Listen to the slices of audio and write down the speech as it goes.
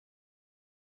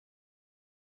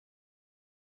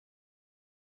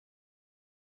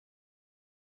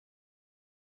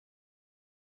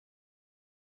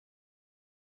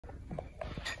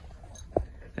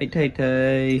Hey,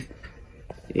 Tay-Tay.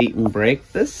 Eating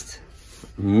breakfast?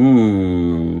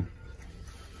 Mmm.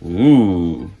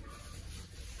 Mmm.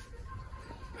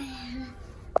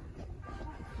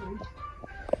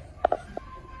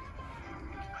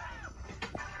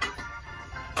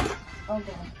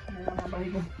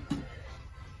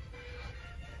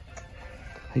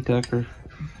 Hey, Tucker.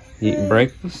 Eating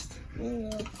breakfast?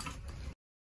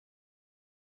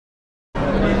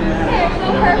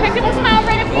 Perfect. Give a smile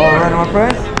right up here. All right, my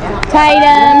friend.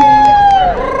 Tatum.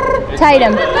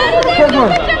 Tatum. First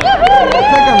one.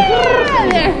 Second.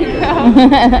 There you go.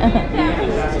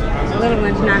 The little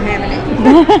one's not having it.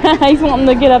 He's wanting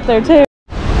to get up there too.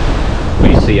 What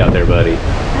do you see out there, buddy?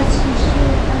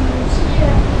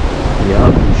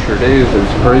 Yup, you sure do. There's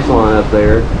a cruise line up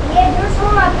there. Yeah, there's one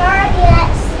of my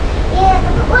targets. Yeah,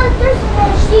 look, there's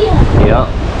another ship. Yep.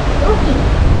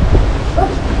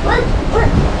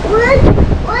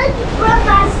 Look from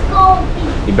my skull.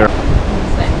 You better.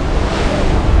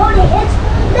 Hold it, it's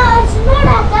not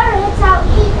out there, it's out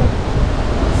here.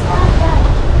 It's not there.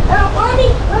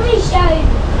 Let me show you.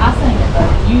 I seen it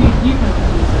though. You can use it.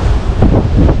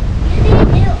 You need to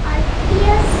do it like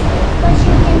this, but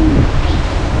you can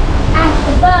at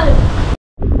the boat.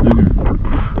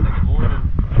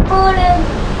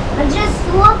 I just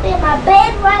looked at my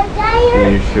bed right there.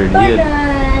 You sure but, did.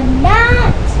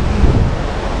 Not.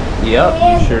 Yep,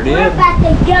 you sure We're did. about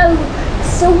to go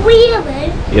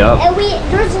swimming. Yep. And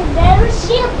there's another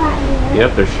ship out here.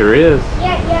 Yep, there sure is.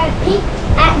 Yeah, peek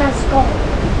at my skull.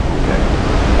 Okay.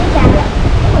 Look at it.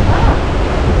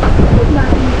 Oh my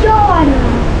God.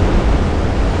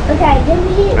 Okay, give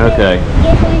me Okay.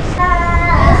 Give me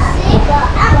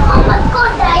oh my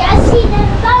God, Daddy, I see them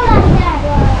go like that.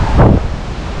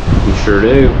 You sure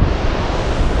do.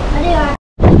 I do.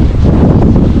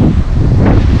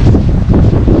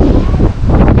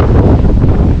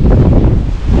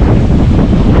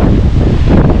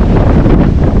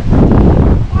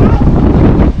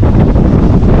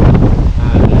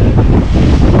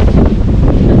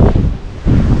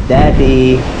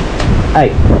 Daddy. Hey.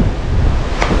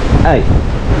 Hey.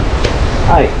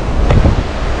 Hey.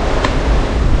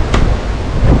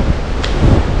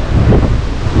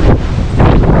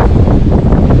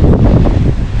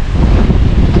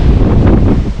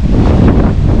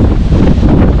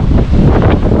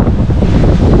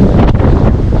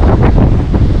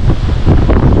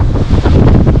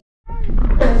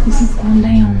 This is going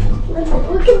down.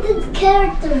 Look at the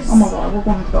characters. Oh my God, we're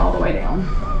going to go all the way down.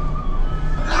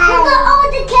 Look at all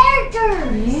the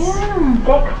characters. Yeah.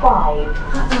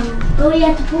 Oh, we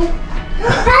have to pull. I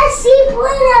see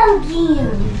Pluto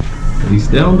again. He's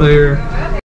down there.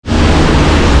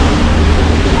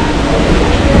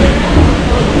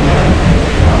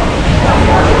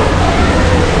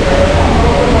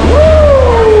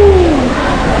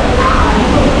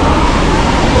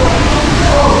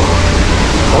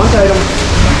 Come on, Tatum.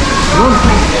 Come on.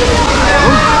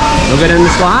 We'll get in the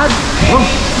slide. Come on.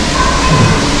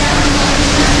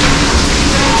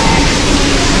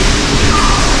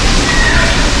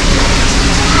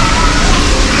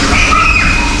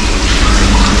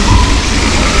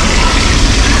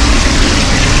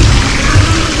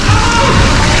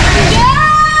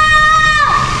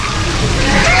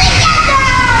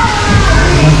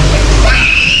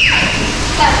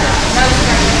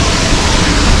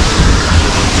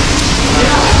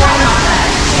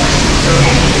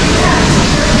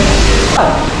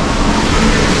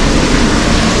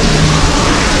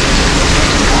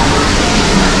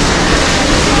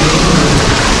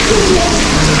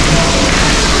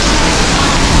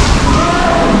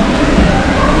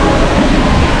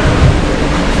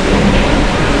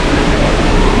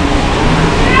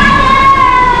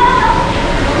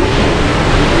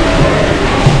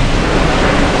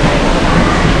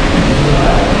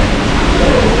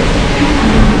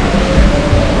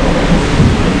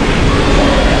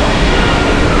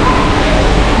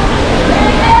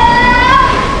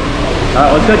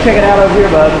 Alright, let's go check it out over here,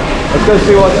 bud. Let's go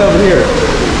see what's over here.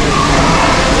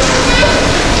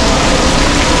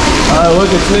 Oh,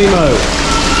 look, it's Nemo.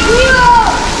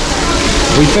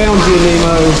 We found you,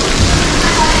 Nemo.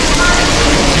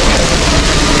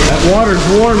 That water's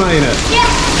warm, ain't it? Yeah.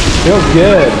 Feels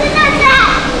good.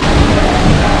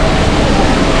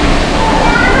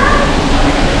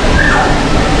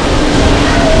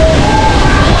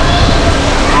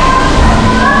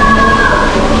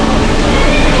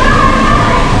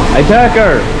 Hey,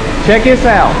 Tucker, check this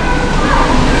out.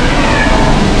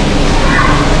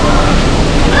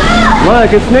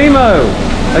 Look, it's Nemo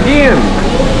again.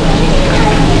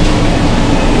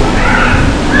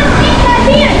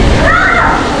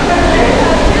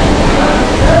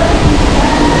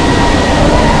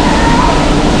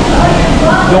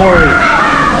 Dory.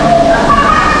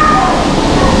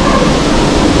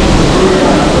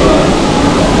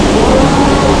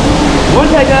 One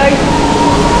take, guys.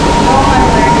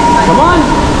 Come on.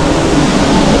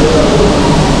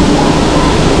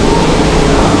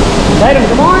 Tatum,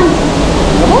 come on.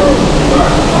 Come on.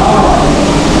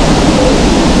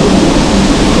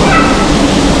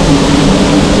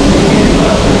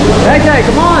 Tay,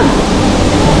 come on.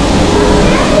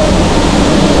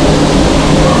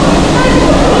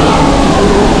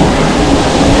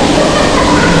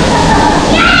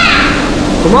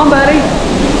 Come on, buddy.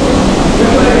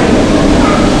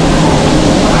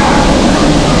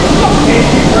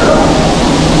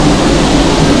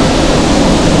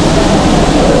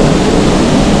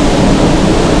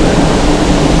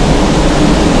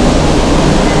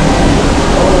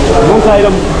 Come on,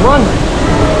 Tatum. Come on.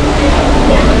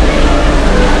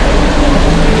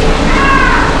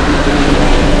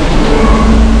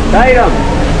 Tatum.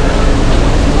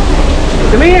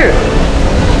 Come here.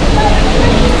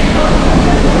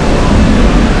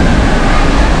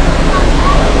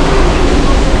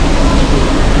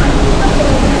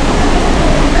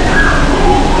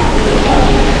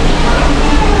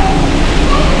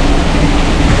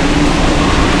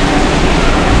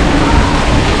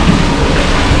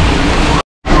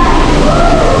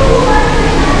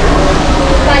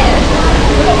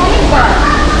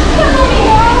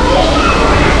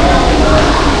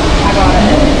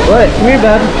 What? Come here,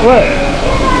 bud. What?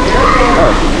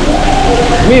 Oh.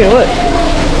 Come here, look.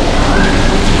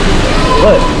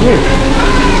 Look, come here.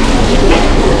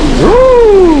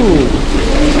 Woo!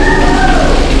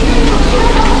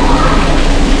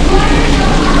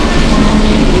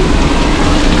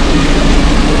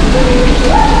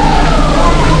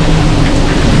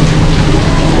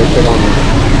 Put it on the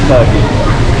bucket.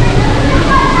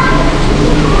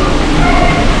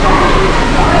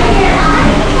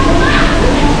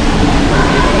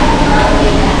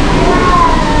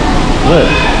 Look.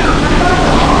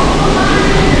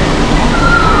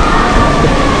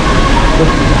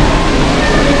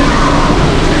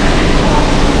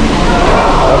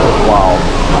 That was wild.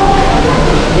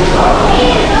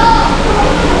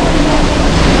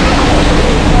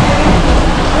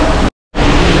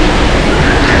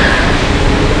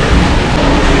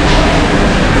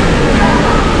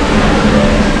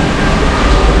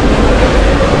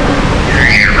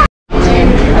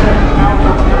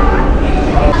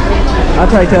 I'll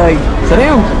try to tell you. Sit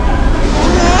down.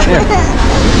 Here.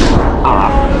 Ah,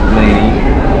 lady.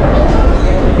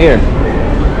 Here.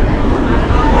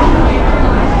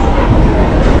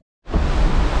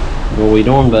 What are we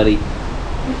doing, buddy?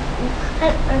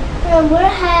 We're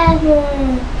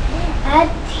having a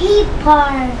tea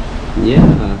party.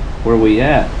 Yeah. Where we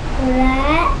at? We're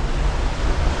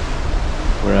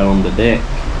We're out on the deck.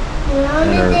 on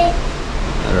the deck.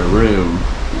 At our room.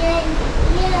 Yeah,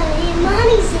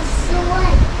 Mommy's is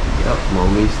sweat. Yep,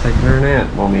 Mommy's taking her nap.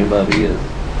 Mommy and Bubby is.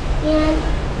 Yeah,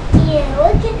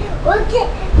 look at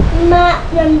my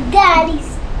daddy's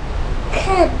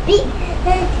cubby.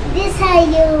 This how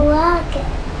you walk it.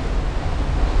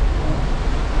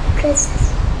 Cause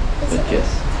Good kiss.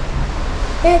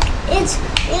 look,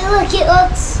 it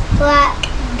looks like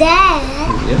that.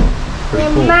 Yeah, pretty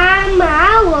And cool.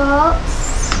 my walks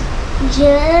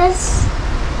just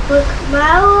look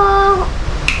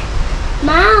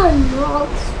mine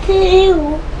walks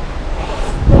too.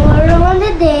 We're on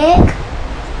the deck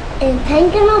and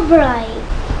taking a break.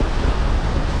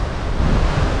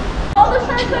 All the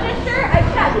shirts on his shirt, I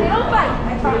checked. They don't bite.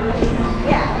 I promise.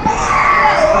 Yeah.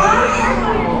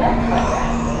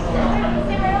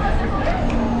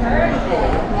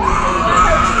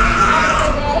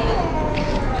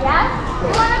 Yes?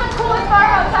 One of the coolest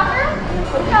firehouse ever?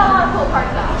 We've got a lot of cool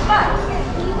parts though. But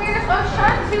he wears a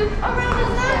shark tooth around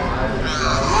his neck.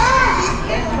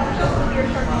 Yeah. Your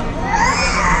shark tooth.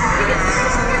 You can see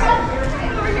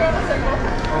it over here on the circle.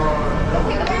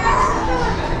 Take a picture.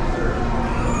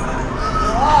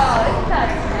 Whoa, isn't that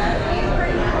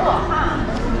pretty cool, huh?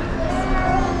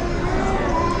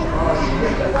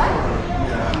 What?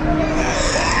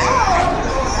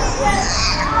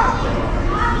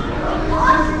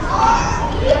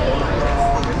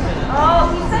 Oh,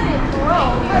 he said it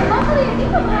broke. But luckily, I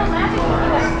think the little magic can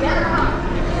keep us together, huh?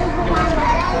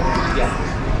 Yeah.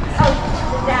 Oh,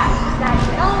 that.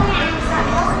 Oh, yeah.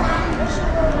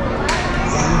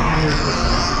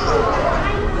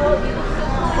 Well, you look so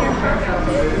cool in your shirt.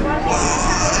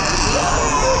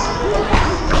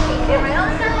 Get right on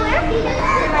the circle there. Get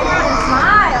right down and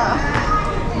smile.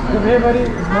 Come here, buddy.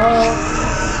 Smile.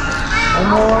 One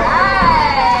more.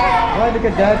 Right. Right, look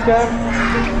at Dad's cup.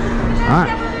 All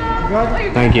right.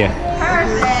 Good. Thank you.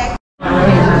 Perfect.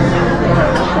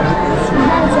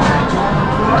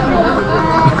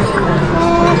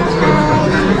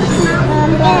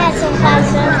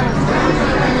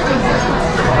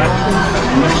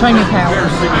 Show me how.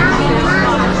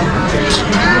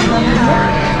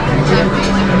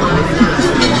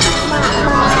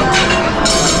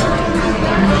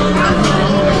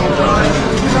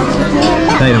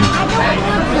 Tatum.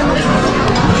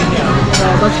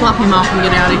 Let's swap him off and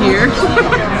get out of here.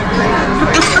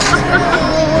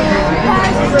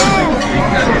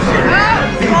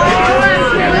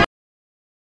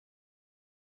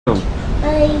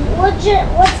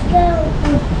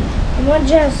 We'll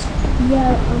just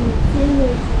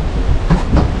fingers.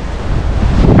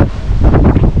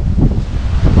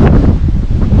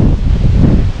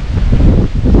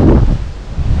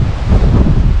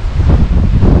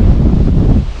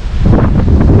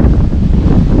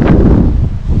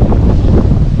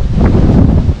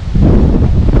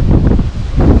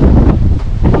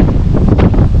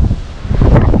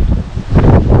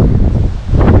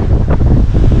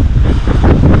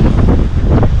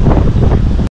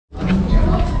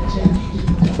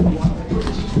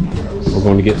 We're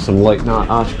going to get some late night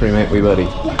ice cream, ain't we, buddy?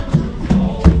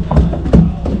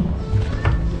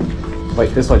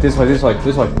 Wait, this way, this way, this way,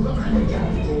 this way.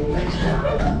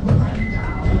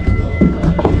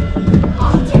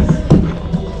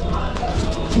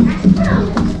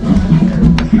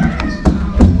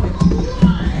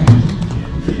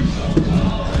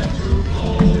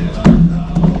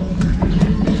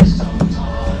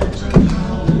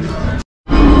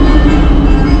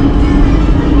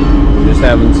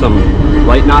 Having some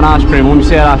late night ice cream. Let me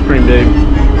see that ice cream, dude.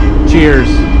 Cheers.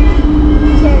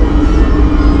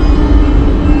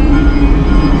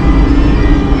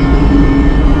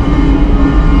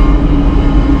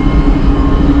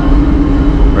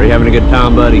 Are you having a good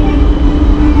time, buddy?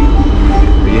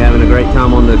 Are you having a great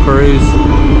time on the cruise?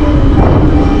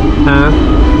 Huh?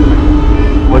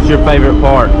 What's your favorite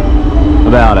part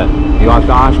about it? You like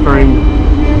the ice cream?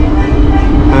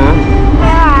 Huh?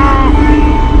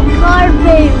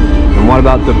 And what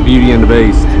about the Beauty and the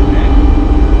Beast?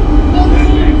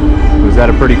 Was that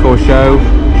a pretty cool show? Do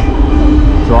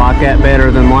you like that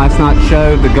better than last night's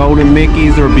show? The Golden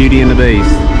Mickeys or Beauty and the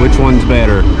Beast? Which one's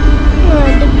better?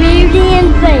 The Beauty and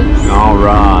the Beast. All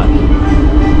right.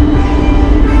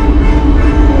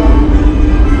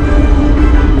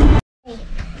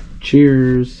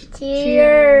 Cheers.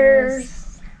 Cheers.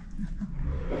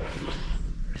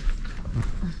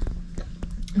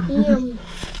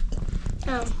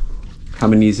 How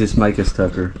many does this make us,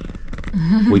 Tucker?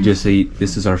 We just eat.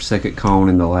 This is our second cone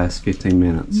in the last 15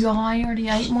 minutes. You already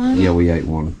ate one? Yeah, we ate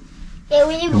one. Yeah,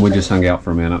 And we just hung out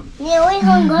for a minute. Yeah, we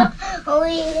hung up.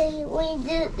 We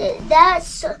did that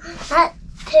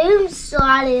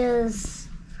tombstone is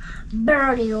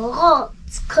dirty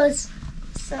lots, cause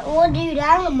we'll do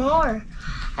that tomorrow.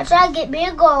 I try to get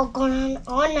big girl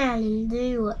on that and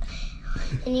do it,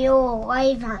 and you'll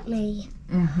wave at me.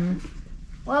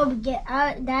 Well,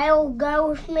 they'll go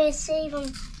with me, see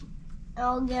them.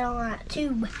 I'll get on that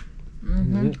tube.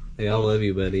 Hey, I love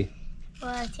you, buddy.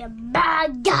 Well, bye,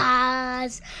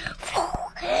 guys.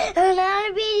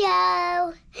 Another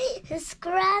video.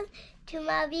 Subscribe to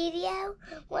my video.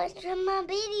 Watch my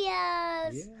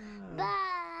videos. Yeah.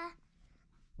 Bye.